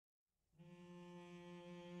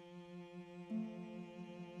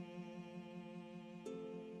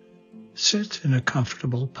Sit in a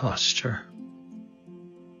comfortable posture.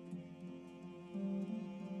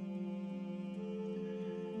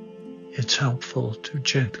 It's helpful to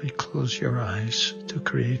gently close your eyes to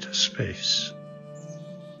create a space.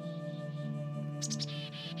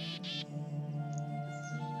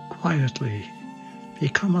 Quietly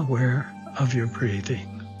become aware of your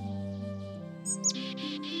breathing.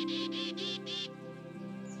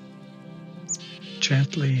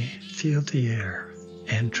 Gently feel the air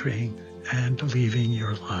entering and leaving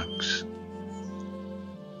your lungs.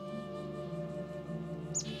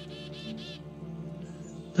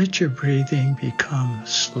 Let your breathing become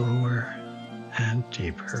slower and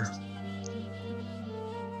deeper.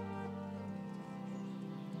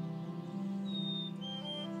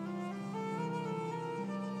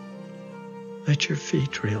 Let your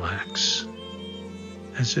feet relax,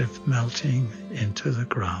 as if melting into the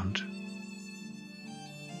ground.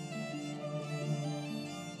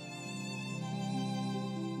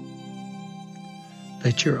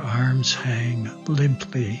 Let your arms hang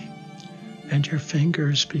limply and your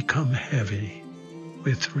fingers become heavy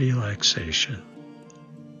with relaxation.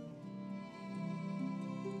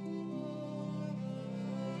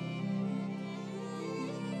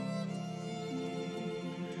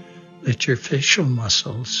 Let your facial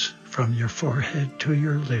muscles from your forehead to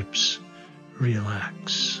your lips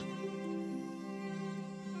relax.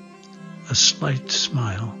 A slight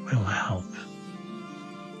smile will help.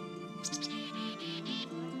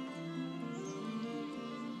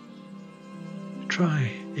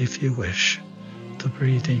 Try, if you wish, the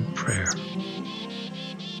breathing prayer.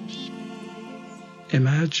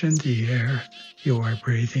 Imagine the air you are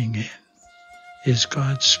breathing in is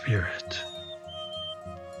God's Spirit.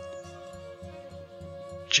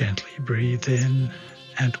 Gently breathe in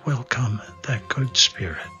and welcome that good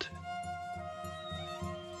Spirit.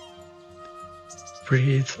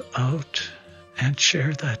 Breathe out and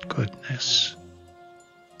share that goodness.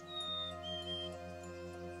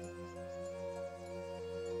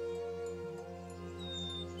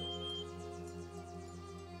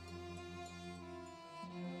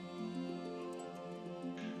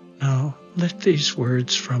 Now let these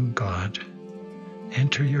words from God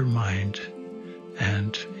enter your mind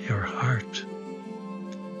and your heart.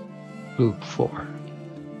 Luke 4.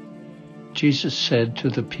 Jesus said to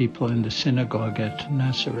the people in the synagogue at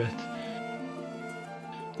Nazareth,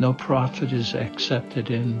 "No prophet is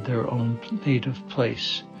accepted in their own native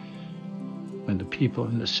place." When the people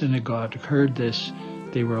in the synagogue heard this,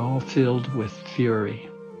 they were all filled with fury.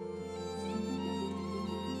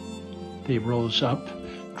 They rose up,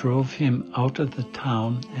 drove him out of the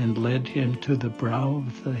town, and led him to the brow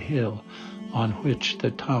of the hill on which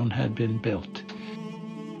the town had been built,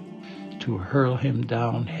 to hurl him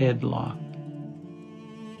down headlong.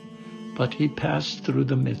 But he passed through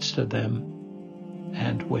the midst of them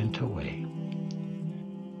and went away.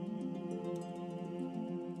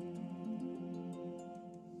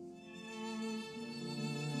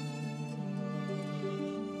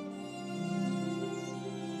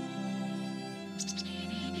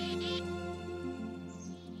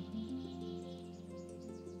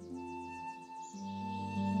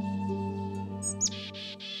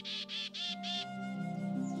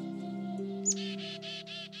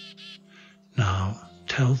 Now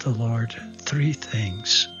tell the Lord 3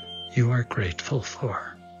 things you are grateful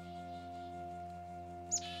for.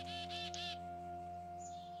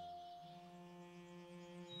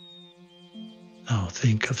 Now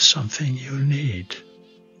think of something you need.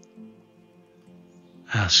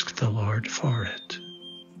 Ask the Lord for it.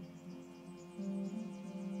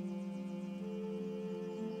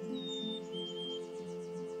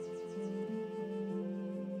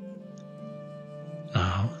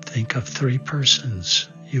 Now think of 3 persons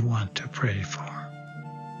you want to pray for.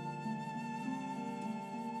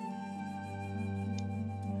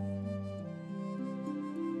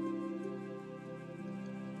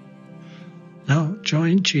 Now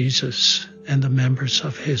join Jesus and the members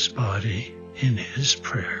of his body in his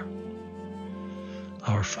prayer.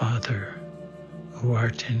 Our Father, who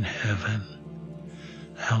art in heaven,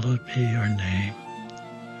 hallowed be your name.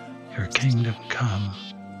 Your kingdom come.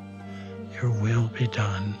 Your will be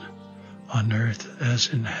done, on earth as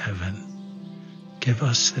in heaven. Give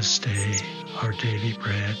us this day our daily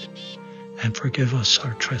bread, and forgive us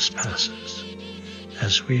our trespasses,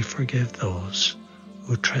 as we forgive those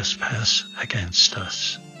who trespass against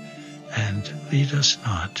us. And lead us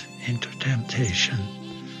not into temptation,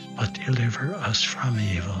 but deliver us from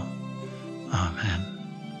evil. Amen.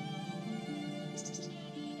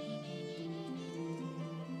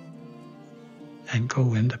 And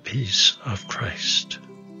go in the peace of Christ.